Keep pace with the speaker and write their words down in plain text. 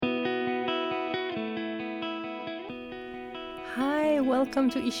Hi, welcome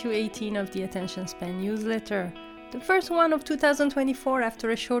to issue 18 of the Attention Span newsletter. The first one of 2024 after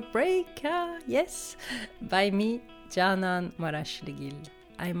a short break, yes, by me, Canan Maraşlıgil.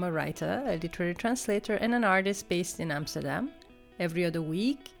 I'm a writer, a literary translator, and an artist based in Amsterdam. Every other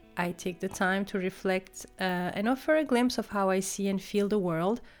week, I take the time to reflect and offer a glimpse of how I see and feel the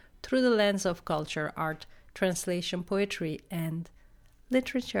world through the lens of culture, art, translation, poetry, and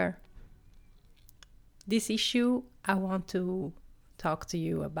literature. This issue, I want to talk to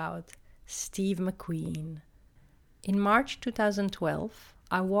you about Steve McQueen. In March 2012,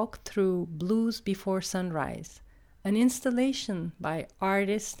 I walked through Blues Before Sunrise, an installation by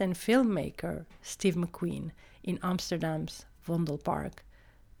artist and filmmaker Steve McQueen in Amsterdam's Vondelpark,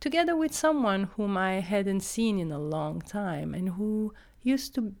 together with someone whom I hadn't seen in a long time and who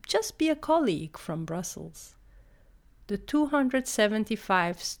used to just be a colleague from Brussels. The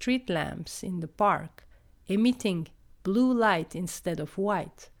 275 street lamps in the park, emitting blue light instead of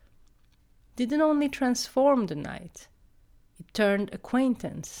white, didn't only transform the night, it turned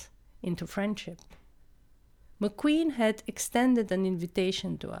acquaintance into friendship. McQueen had extended an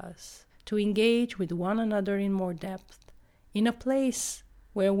invitation to us to engage with one another in more depth, in a place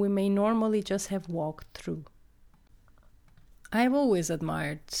where we may normally just have walked through. I've always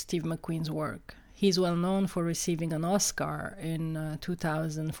admired Steve McQueen's work. He's well known for receiving an Oscar in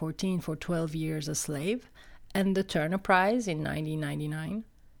 2014 for 12 Years a Slave and the Turner Prize in 1999.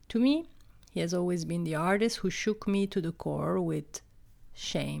 To me, he has always been the artist who shook me to the core with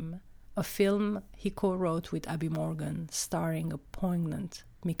Shame, a film he co-wrote with Abby Morgan starring a poignant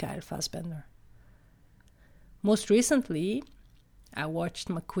Michael Fassbender. Most recently, I watched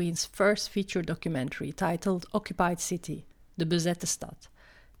McQueen's first feature documentary titled Occupied City, De Bezette Stad,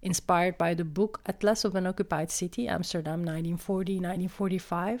 inspired by the book Atlas of an Occupied City, Amsterdam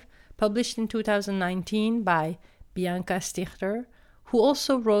 1940-1945, published in 2019 by Bianca Stichter, who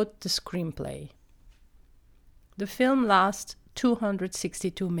also wrote the screenplay. The film lasts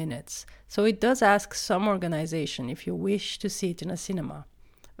 262 minutes, so it does ask some organization if you wish to see it in a cinema.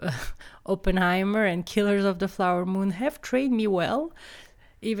 Oppenheimer and Killers of the Flower Moon have trained me well,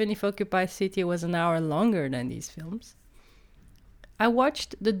 even if Occupied City was an hour longer than these films. I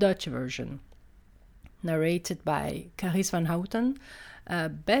watched the Dutch version, narrated by Carice van Houten,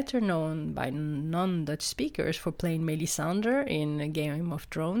 better known by non-Dutch speakers for playing Melisandre in Game of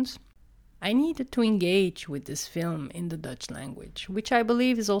Thrones. I needed to engage with this film in the Dutch language, which I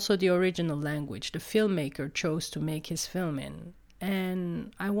believe is also the original language the filmmaker chose to make his film in,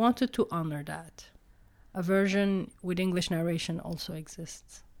 and I wanted to honor that. A version with English narration also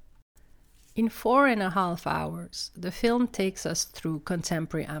exists. In 4.5 hours, the film takes us through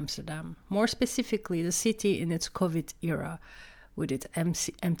contemporary Amsterdam, more specifically the city in its COVID era, with its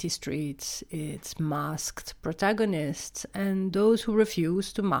empty streets, its masked protagonists, and those who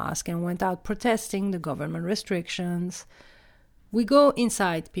refused to mask and went out protesting the government restrictions. We go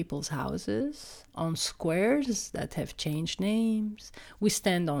inside people's houses, on squares that have changed names. We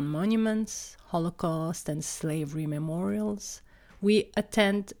stand on monuments, Holocaust and slavery memorials. We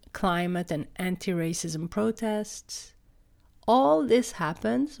attend climate and anti-racism protests. All this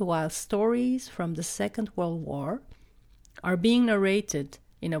happens while stories from the Second World War are being narrated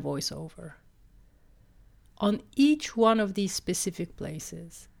in a voiceover. On each one of these specific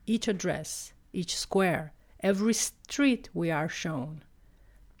places, each address, each square, every street we are shown,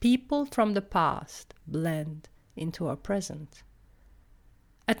 people from the past blend into our present.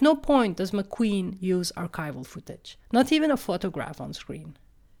 At no point does McQueen use archival footage, not even a photograph on screen.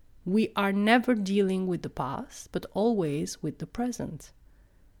 We are never dealing with the past, but always with the present.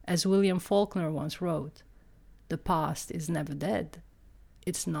 As William Faulkner once wrote, the past is never dead.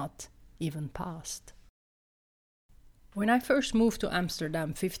 It's not even past. When I first moved to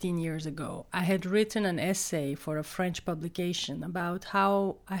Amsterdam 15 years ago, I had written an essay for a French publication about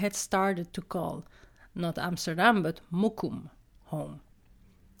how I had started to call not Amsterdam, but Mokum home.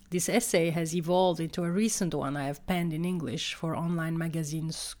 This essay has evolved into a recent one I have penned in English for online magazine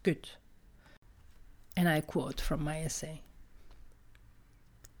Skut. And I quote from my essay.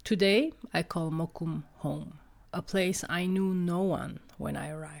 Today, I call Mokum home, a place I knew no one when I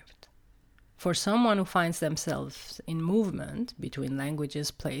arrived. For someone who finds themselves in movement between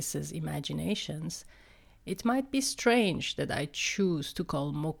languages, places, imaginations, it might be strange that I choose to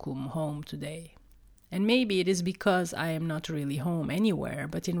call Mokum home today. And maybe it is because I am not really home anywhere,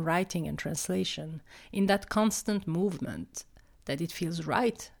 but in writing and translation, in that constant movement, that it feels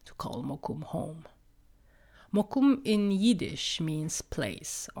right to call Mokum home. Mokum in Yiddish means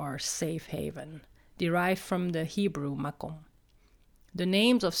place or safe haven, derived from the Hebrew makom. The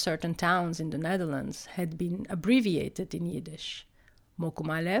names of certain towns in the Netherlands had been abbreviated in Yiddish. Mokum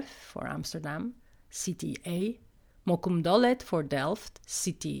Aleph for Amsterdam, City A, Mokum Dolet for Delft,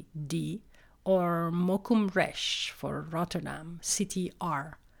 City D, or Mokum Resh for Rotterdam, City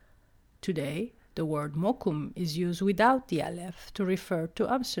R. Today, the word Mokum is used without the Aleph to refer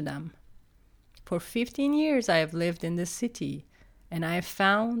to Amsterdam. For 15 years I have lived in this city, and I have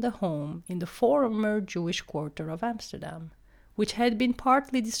found a home in the former Jewish quarter of Amsterdam, which had been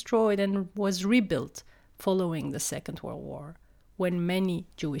partly destroyed and was rebuilt following the Second World War, when many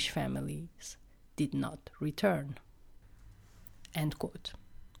Jewish families did not return. End quote.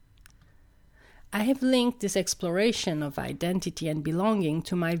 I have linked this exploration of identity and belonging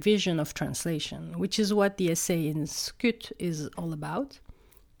to my vision of translation, which is what the essay in Skut is all about.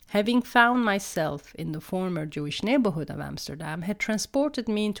 Having found myself in the former Jewish neighborhood of Amsterdam had transported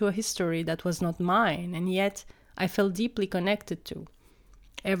me into a history that was not mine, and yet I felt deeply connected to.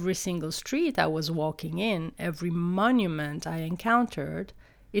 Every single street I was walking in, every monument I encountered,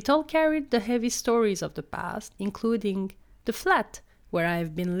 it all carried the heavy stories of the past, including the flat where I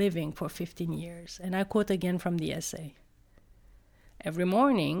have been living for 15 years. And I quote again from the essay. Every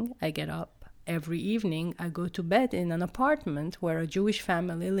morning I get up. Every evening I go to bed in an apartment where a Jewish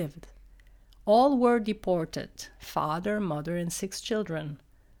family lived. All were deported, father, mother, and 6 children.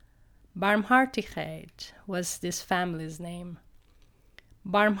 Barmhartigheid was this family's name.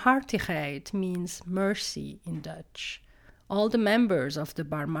 Barmhartigheid means mercy in Dutch. All the members of the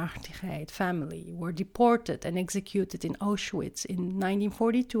Barmhartigheid family were deported and executed in Auschwitz in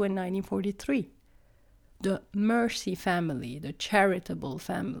 1942 and 1943. The mercy family, the charitable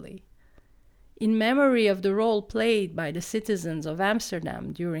family. In memory of the role played by the citizens of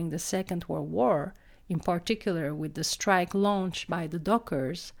Amsterdam during the Second World War, in particular with the strike launched by the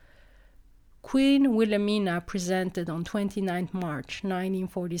dockers, Queen Wilhelmina presented on 29 March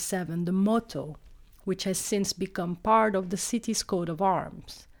 1947 the motto, which has since become part of the city's coat of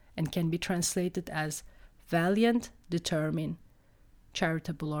arms and can be translated as valiant, determined,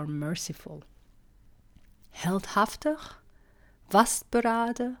 charitable or merciful. Heldhaftig,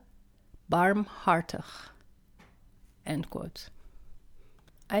 vastberaden, barmhartig. End quote.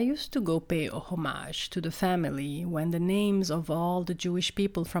 I used to go pay homage to the family when the names of all the Jewish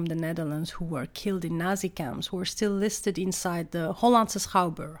people from the Netherlands who were killed in Nazi camps were still listed inside the Hollandse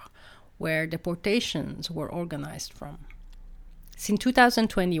Schouwburg, where deportations were organized from. Since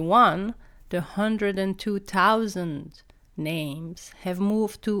 2021, the 102,000 names have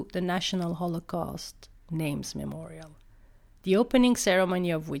moved to the National Holocaust Names Memorial, the opening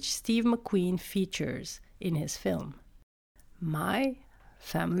ceremony of which Steve McQueen features in his film. My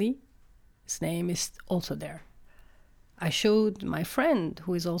family's name is also there. I showed my friend,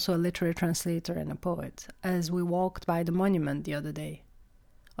 who is also a literary translator and a poet, as we walked by the monument the other day.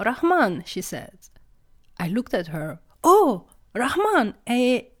 Rahman, she said. I looked at her. Oh, Rahman,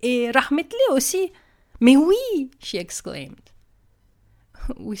 et Rahmetli aussi. Mais oui, she exclaimed.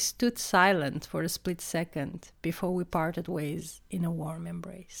 We stood silent for a split second before we parted ways in a warm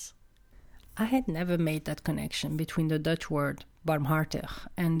embrace. I had never made that connection between the Dutch word barmhartig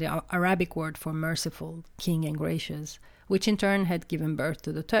and the Arabic word for merciful, king and gracious, which in turn had given birth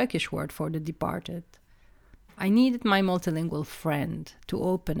to the Turkish word for the departed. I needed my multilingual friend to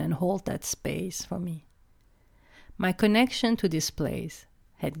open and hold that space for me. My connection to this place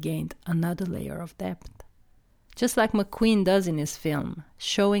had gained another layer of depth. Just like McQueen does in his film,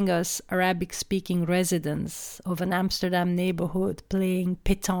 showing us Arabic-speaking residents of an Amsterdam neighborhood playing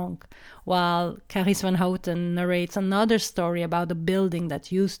pétanque, while Carice van Houten narrates another story about a building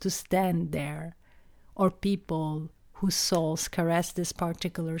that used to stand there, or people whose souls caress this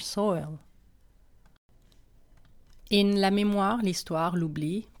particular soil. In La Mémoire, l'Histoire,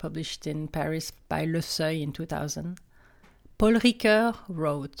 l'Oubli, published in Paris by Le Seuil in 2000, Paul Ricoeur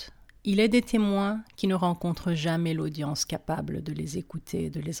wrote, « Il est des témoins qui ne rencontrent jamais l'audience capable de les écouter et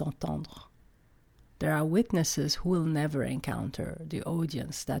de les entendre. There are witnesses who will never encounter the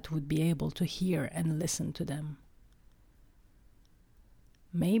audience that would be able to hear and listen to them.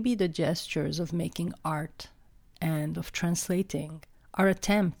 Maybe the gestures of making art and of translating are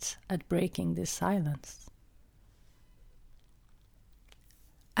attempts at breaking this silence.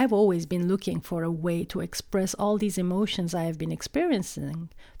 I've always been looking for a way to express all these emotions I have been experiencing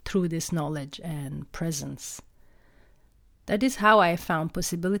through this knowledge and presence. That is how I found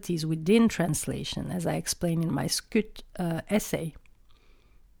possibilities within translation, as I explain in my Skut essay.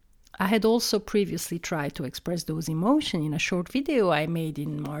 I had also previously tried to express those emotions in a short video I made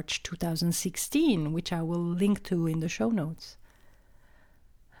in March 2016, which I will link to in the show notes.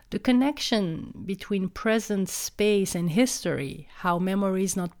 The connection between present space and history, how memory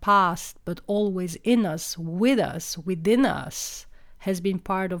is not past but always in us, within us, has been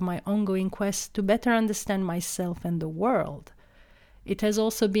part of my ongoing quest to better understand myself and the world. It has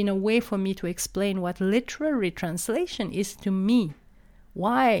also been a way for me to explain what literary translation is to me,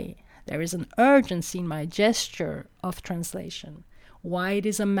 why there is an urgency in my gesture of translation, why it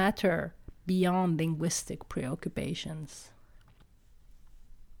is a matter beyond linguistic preoccupations.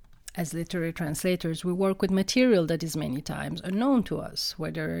 As literary translators, we work with material that is many times unknown to us,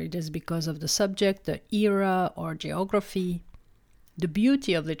 whether it is because of the subject, the era, or geography. The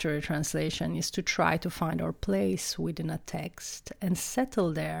beauty of literary translation is to try to find our place within a text and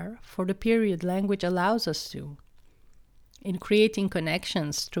settle there for the period language allows us to. In creating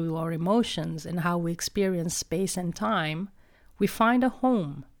connections through our emotions and how we experience space and time, we find a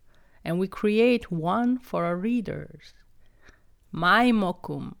home, and we create one for our readers. My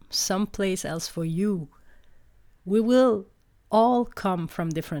mokum, someplace else for you. We will all come from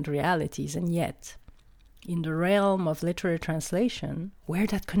different realities, and yet, in the realm of literary translation, where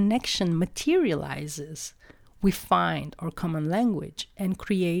that connection materializes, we find our common language and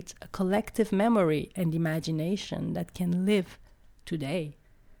create a collective memory and imagination that can live today.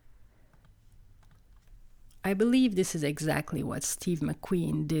 I believe this is exactly what Steve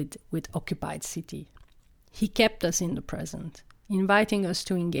McQueen did with Occupied City. He kept us in the present, inviting us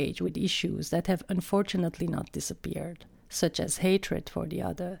to engage with issues that have unfortunately not disappeared, such as hatred for the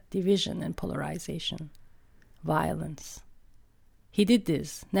other, division and polarization, violence. He did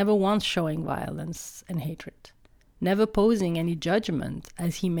this, never once showing violence and hatred, never posing any judgment,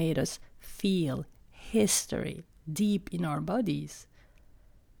 as he made us feel history deep in our bodies.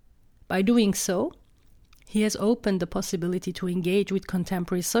 By doing so, he has opened the possibility to engage with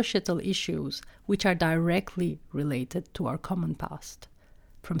contemporary societal issues which are directly related to our common past,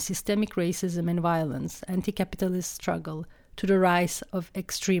 from systemic racism and violence, anti-capitalist struggle, to the rise of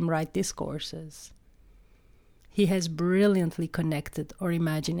extreme right discourses. He has brilliantly connected our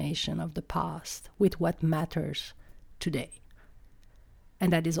imagination of the past with what matters today.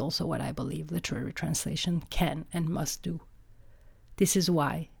 And that is also what I believe literary translation can and must do. This is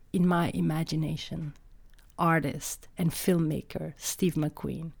why, in my imagination, artist and filmmaker Steve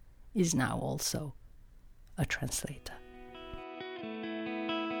McQueen is now also a translator.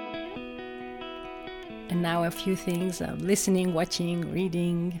 And now a few things: listening, watching,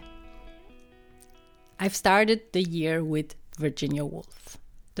 reading. I've started the year with Virginia Woolf.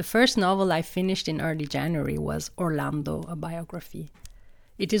 The first novel I finished in early January was Orlando, a biography.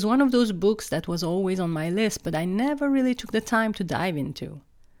 It is one of those books that was always on my list, but I never really took the time to dive into.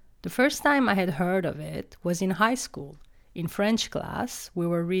 The first time I had heard of it was in high school. In French class, we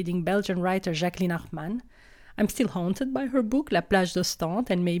were reading Belgian writer Jacqueline Hartmann. I'm still haunted by her book, La Plage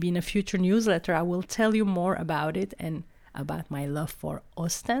d'Ostende, and maybe in a future newsletter I will tell you more about it and about my love for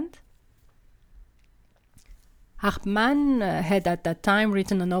Ostend. Hartmann had at that time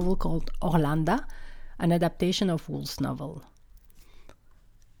written a novel called Orlando, an adaptation of Woolf's novel.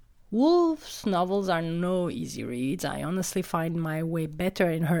 Woolf's novels are no easy reads. I honestly find my way better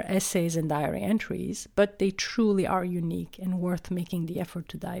in her essays and diary entries, but they truly are unique and worth making the effort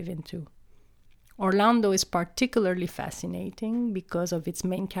to dive into. Orlando is particularly fascinating because of its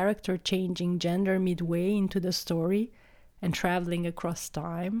main character changing gender midway into the story and traveling across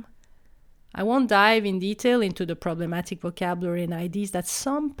time. I won't dive in detail into the problematic vocabulary and ideas that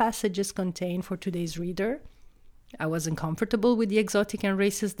some passages contain for today's reader. I wasn't comfortable with the exotic and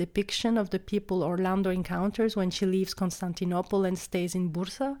racist depiction of the people Orlando encounters when she leaves Constantinople and stays in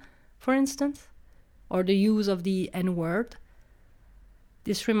Bursa, for instance, or the use of the N-word.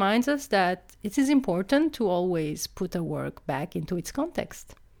 This reminds us that it is important to always put a work back into its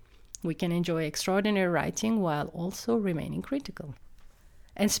context. We can enjoy extraordinary writing while also remaining critical.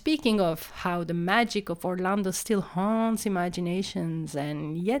 And speaking of how the magic of Orlando still haunts imaginations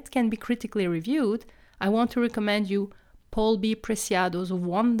and yet can be critically reviewed, I want to recommend you Paul B. Preciado's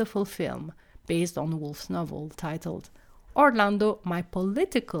wonderful film based on Woolf's novel titled Orlando, My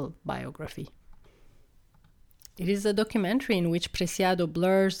Political Biography. It is a documentary in which Preciado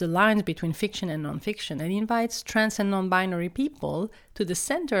blurs the lines between fiction and non-fiction and invites trans and non-binary people to the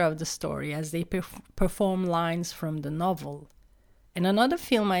center of the story as they perform lines from the novel. And another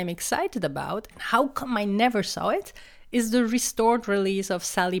film I'm excited about, and how come I never saw it, is the restored release of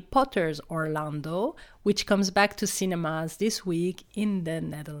Sally Potter's Orlando, which comes back to cinemas this week in the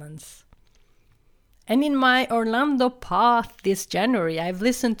Netherlands. And in my Orlando path this January, I've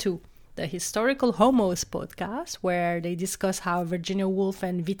listened to the Historical Homos podcast, where they discuss how Virginia Woolf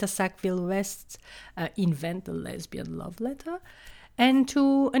and Vita Sackville-West invent the lesbian love letter, and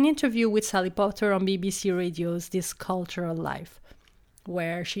to an interview with Sally Potter on BBC Radio's This Cultural Life,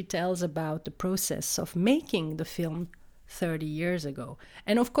 where she tells about the process of making the film 30 years ago.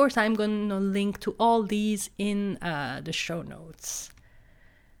 And of course, I'm going to link to all these in the show notes.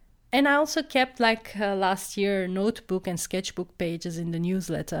 And I also kept, like last year, notebook and sketchbook pages in the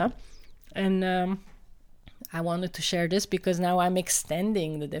newsletter. And I wanted to share this because now I'm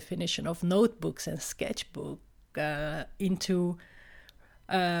extending the definition of notebooks and sketchbook into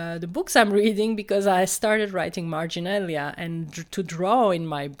the books I'm reading, because I started writing marginalia and to draw in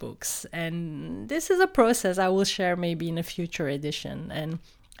my books. And this is a process I will share maybe in a future edition. And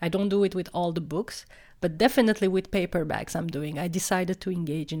I don't do it with all the books, but definitely with paperbacks I decided to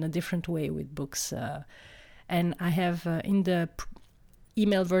engage in a different way with books. And I have in the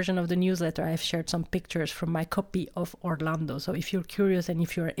email version of the newsletter, I've shared some pictures from my copy of Orlando. So if you're curious and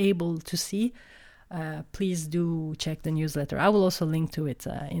if you're able to see, please do check the newsletter. I will also link to it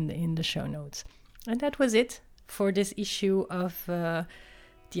in the show notes. And that was it for this issue of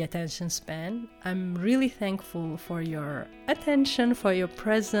The Attention Span. I'm really thankful for your attention, for your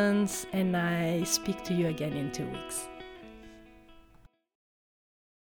presence, and I speak to you again in 2 weeks.